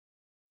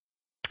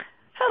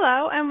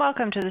Hello and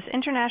welcome to this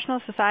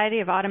International Society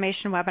of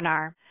Automation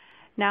webinar.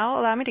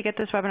 Now allow me to get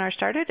this webinar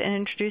started and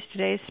introduce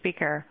today's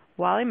speaker,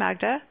 Wally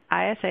Magda,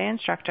 ISA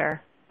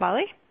instructor.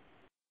 Wally?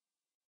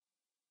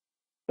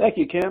 Thank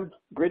you, Kim.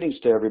 Greetings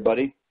to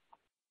everybody.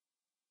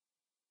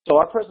 So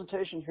our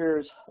presentation here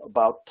is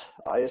about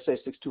ISA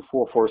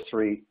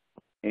 62443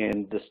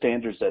 and the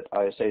standards that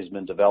ISA has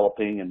been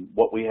developing and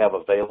what we have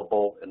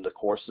available in the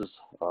courses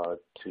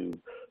to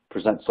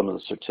present some of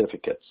the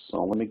certificates.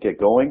 So let me get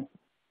going.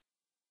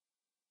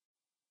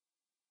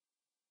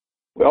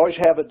 We always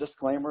have a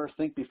disclaimer,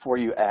 think before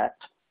you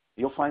act.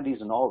 You'll find these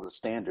in all of the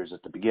standards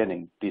at the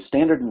beginning. The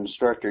standard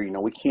instructor,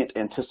 we can't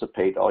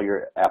anticipate all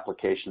your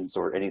applications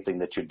or anything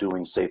that you're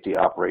doing, safety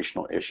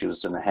operational issues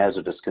in a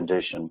hazardous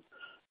condition.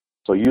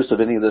 So use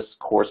of any of this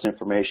course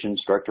information,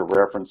 instructor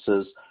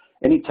references,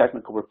 any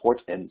technical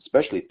reports, and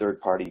especially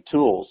third-party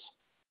tools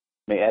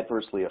may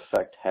adversely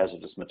affect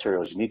hazardous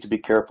materials. You need to be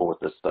careful with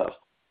this stuff.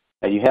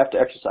 And you have to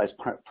exercise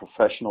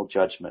professional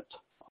judgment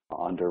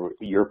under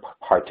your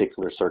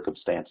particular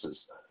circumstances.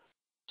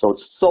 So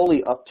it's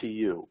solely up to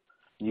you.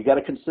 You got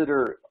to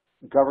consider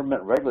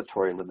government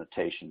regulatory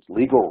limitations,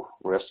 legal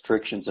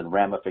restrictions and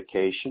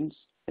ramifications,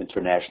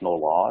 international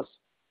laws,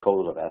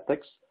 code of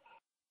ethics,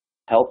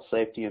 health,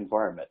 safety,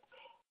 environment.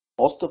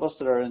 Most of us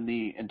that are in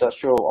the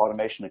industrial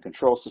automation and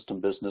control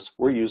system business,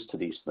 we're used to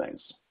these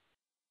things.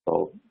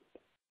 So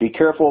be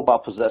careful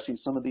about possessing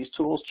some of these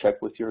tools.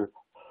 Check with your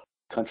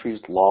country's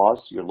laws,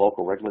 your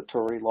local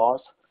regulatory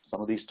laws. Some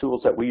of these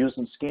tools that we use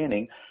in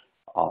scanning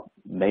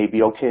may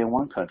be okay in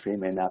one country,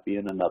 may not be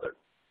in another.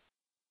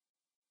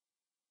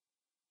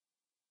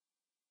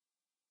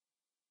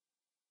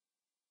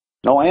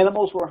 No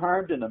animals were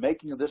harmed in the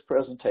making of this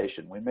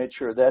presentation. We made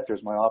sure of that.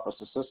 There's my office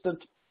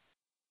assistant.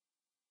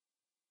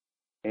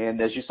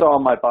 And as you saw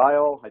in my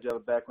bio, I do have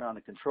a background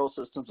in control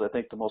systems. I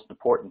think the most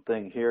important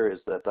thing here is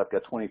that I've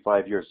got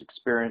 25 years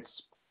experience.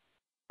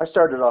 I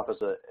started off as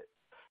an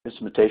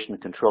instrumentation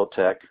and control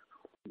tech,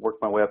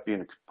 worked my way up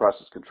being a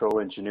process control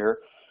engineer,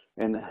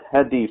 and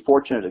had the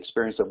fortunate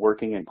experience of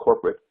working in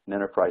corporate and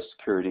enterprise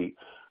security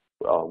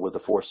with a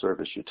Forest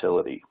Service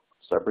utility.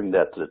 So I bring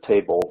that to the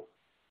table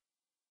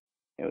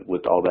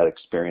with all that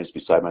experience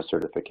beside my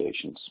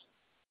certifications.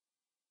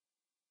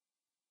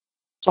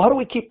 So how do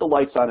we keep the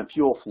lights on and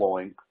fuel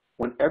flowing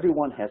when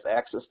everyone has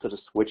access to the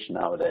switch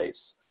nowadays?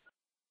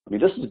 I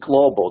mean, this is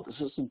global. This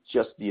isn't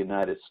just the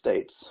United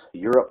States.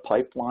 Europe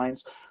pipelines,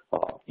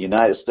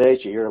 United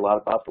States, you hear a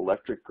lot about the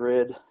electric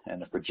grid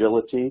and the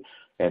fragility,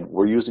 and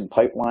we're using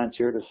pipelines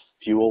here to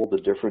fuel the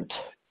different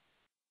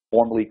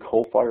formerly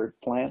coal-fired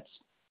plants.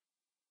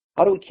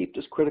 How do we keep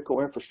this critical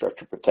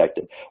infrastructure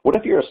protected? What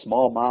if you're a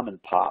small mom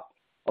and pop,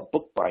 a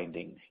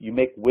bookbinding, you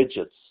make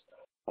widgets,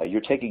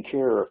 you're taking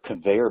care of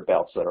conveyor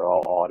belts that are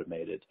all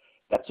automated?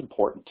 That's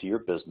important to your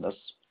business,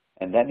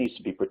 and that needs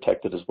to be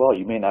protected as well.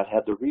 You may not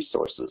have the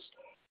resources.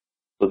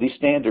 So these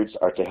standards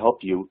are to help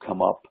you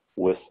come up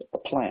with a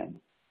plan.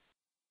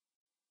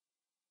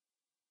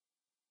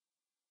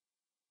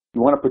 You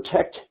want to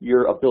protect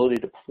your ability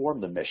to perform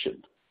the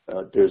mission.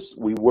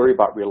 We worry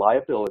about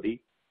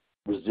reliability,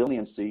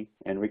 resiliency,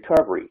 and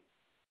recovery.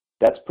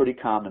 That's pretty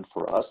common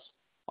for us.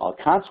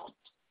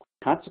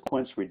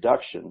 Consequence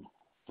reduction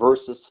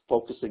versus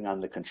focusing on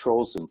the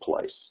controls in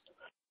place.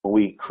 When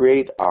we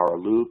create our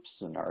loops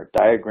and our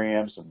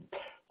diagrams and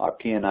our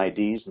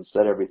PNIDs and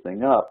set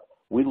everything up,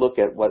 we look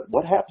at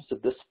what happens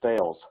if this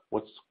fails.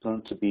 What's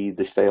going to be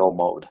the fail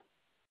mode?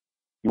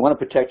 You want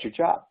to protect your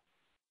job.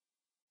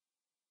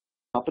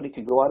 Company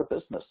can go out of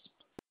business,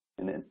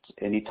 and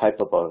any type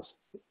of a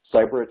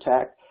cyber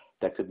attack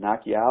that could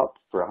knock you out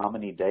for how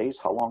many days,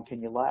 how long can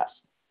you last?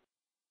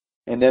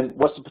 And then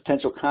what's the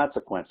potential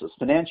consequences?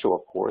 Financial,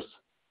 of course,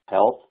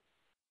 health,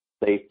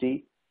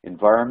 safety,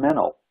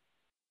 environmental.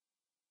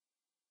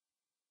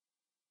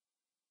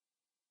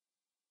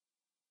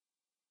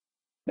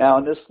 Now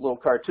in this little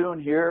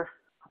cartoon here,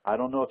 I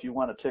don't know if you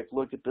want to take a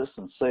look at this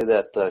and say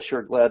that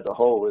sure glad the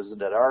hoe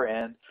isn't at our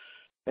end.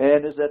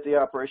 And is that the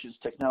operations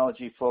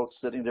technology folks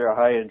sitting there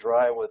high and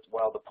dry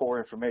while the poor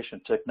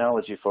information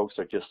technology folks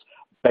are just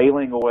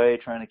bailing away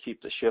trying to keep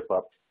the ship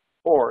up?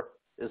 Or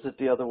is it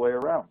the other way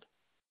around?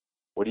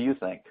 What do you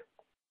think?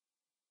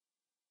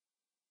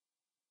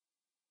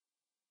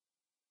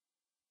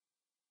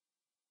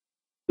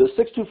 The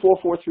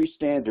 62443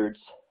 standards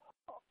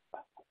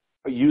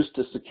are used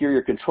to secure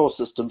your control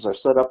systems are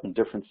set up in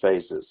different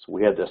phases.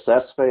 We have the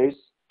assess phase,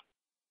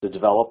 the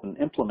develop and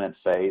implement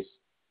phase,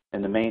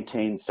 and the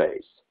maintain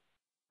phase.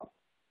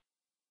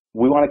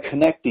 We want to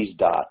connect these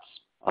dots.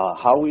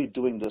 How are we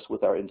doing this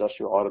with our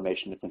industrial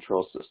automation and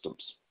control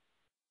systems?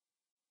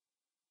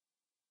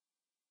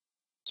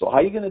 So how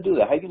are you going to do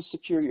that? How are you going to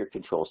secure your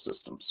control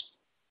systems?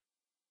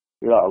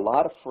 There are a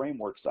lot of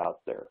frameworks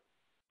out there.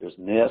 There's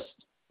NIST.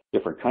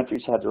 Different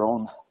countries have their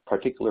own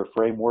particular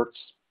frameworks.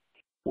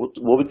 We're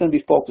going to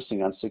be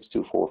focusing on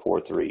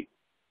 62443.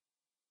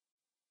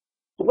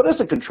 So what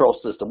is a control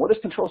system? What is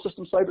control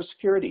system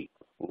cybersecurity?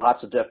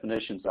 Lots of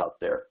definitions out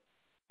there.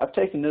 I've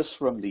taken this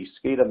from the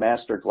SCADA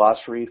Master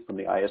Glossary from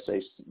the ISA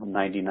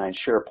 99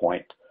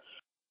 SharePoint.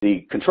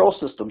 The control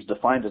system is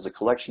defined as a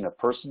collection of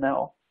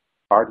personnel,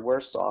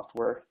 hardware,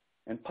 software,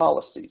 and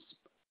policies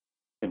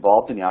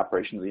involved in the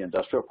operation of the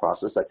industrial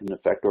process that can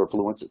affect or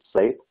influence its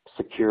safe,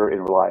 secure,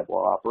 and reliable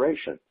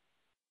operation.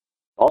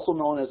 Also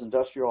known as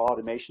industrial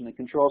automation and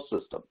control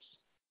systems.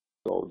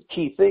 So the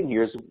key thing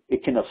here is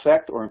it can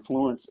affect or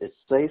influence its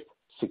safe,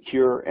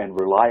 secure, and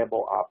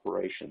reliable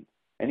operation.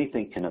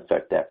 Anything can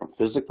affect that, from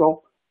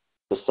physical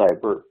to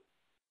cyber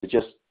to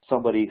just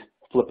somebody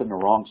flipping the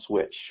wrong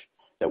switch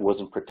that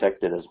wasn't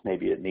protected as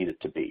maybe it needed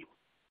to be.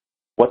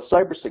 What's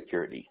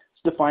cybersecurity?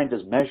 It's defined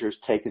as measures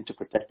taken to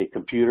protect a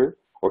computer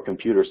or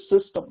computer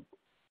system.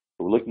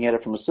 We're looking at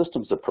it from a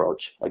systems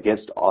approach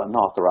against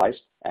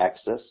unauthorized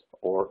access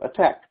or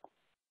attack.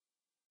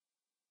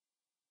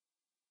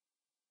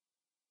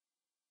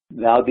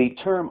 Now, the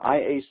term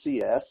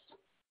IACS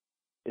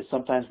is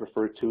sometimes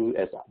referred to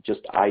as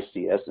just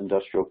ICS,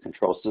 Industrial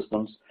Control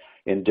Systems,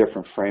 in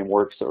different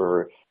frameworks,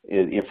 or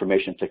in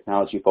information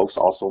technology folks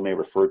also may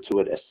refer to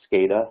it as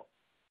SCADA,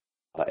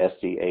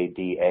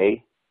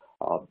 S-C-A-D-A.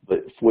 But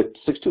with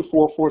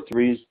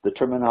 62443's, the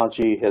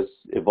terminology has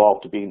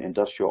evolved to being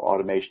industrial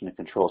automation and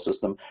control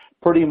system,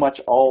 pretty much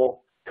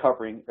all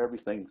covering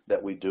everything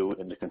that we do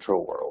in the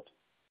control world.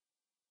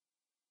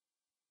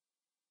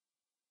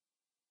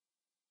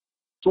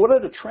 So what are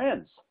the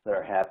trends that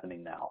are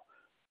happening now?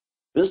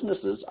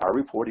 Businesses are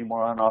reporting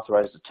more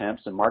unauthorized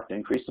attempts and marked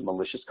increase in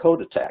malicious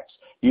code attacks.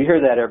 You hear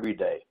that every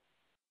day.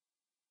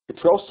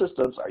 Control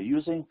systems are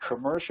using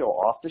commercial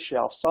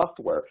off-the-shelf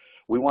software.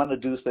 We want to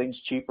do things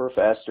cheaper,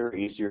 faster,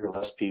 easier,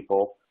 less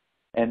people,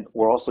 and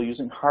we're also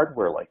using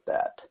hardware like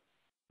that.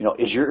 You know,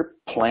 is your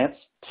plant's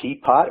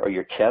teapot or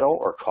your kettle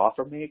or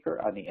coffee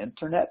maker on the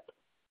internet?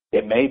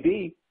 It may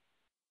be.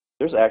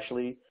 There's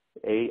actually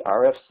a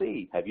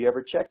RFC. Have you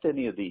ever checked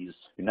any of these?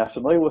 If you're not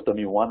familiar with them,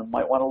 you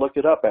might want to look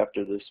it up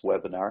after this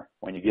webinar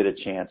when you get a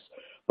chance.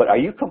 But are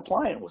you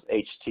compliant with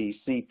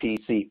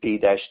HTCP/TEA,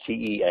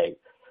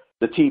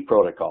 the T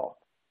protocol?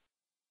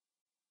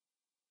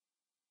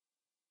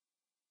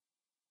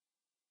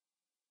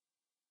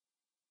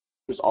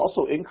 There's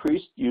also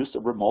increased use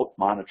of remote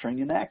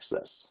monitoring and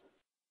access.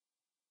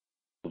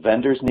 The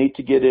vendors need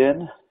to get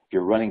in. If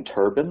you're running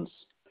turbines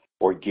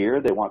or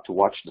gear, they want to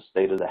watch the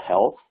state of the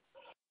health.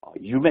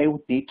 You may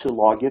need to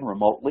log in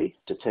remotely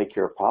to take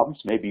care of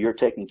problems. Maybe you're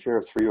taking care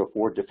of 3 or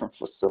 4 different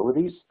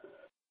facilities.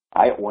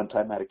 I at one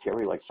time had to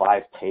carry like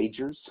 5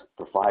 pagers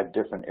for 5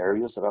 different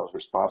areas that I was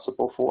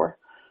responsible for.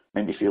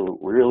 Made me feel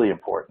really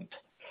important.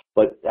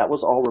 But that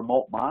was all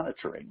remote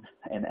monitoring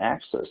and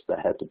access that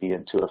had to be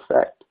into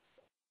effect.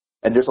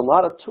 And there's a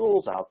lot of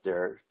tools out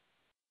there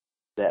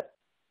that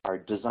are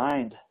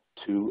designed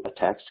to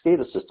attack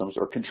SCADA systems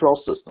or control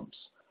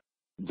systems.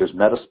 There's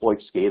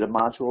Metasploit SCADA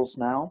modules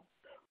now.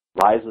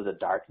 Rise of the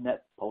darknet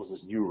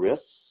poses new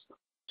risks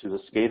to the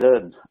SCADA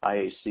and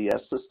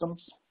IACS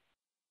systems.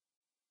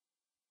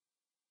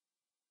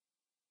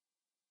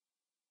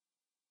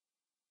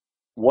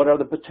 What are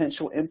the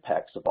potential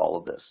impacts of all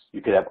of this?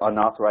 You could have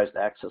unauthorized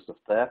access of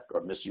theft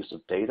or misuse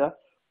of data,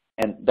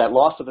 and that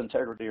loss of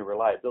integrity or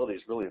reliability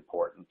is really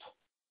important.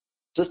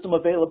 System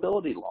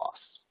availability loss.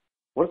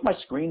 What if my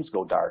screens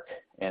go dark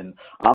and I'm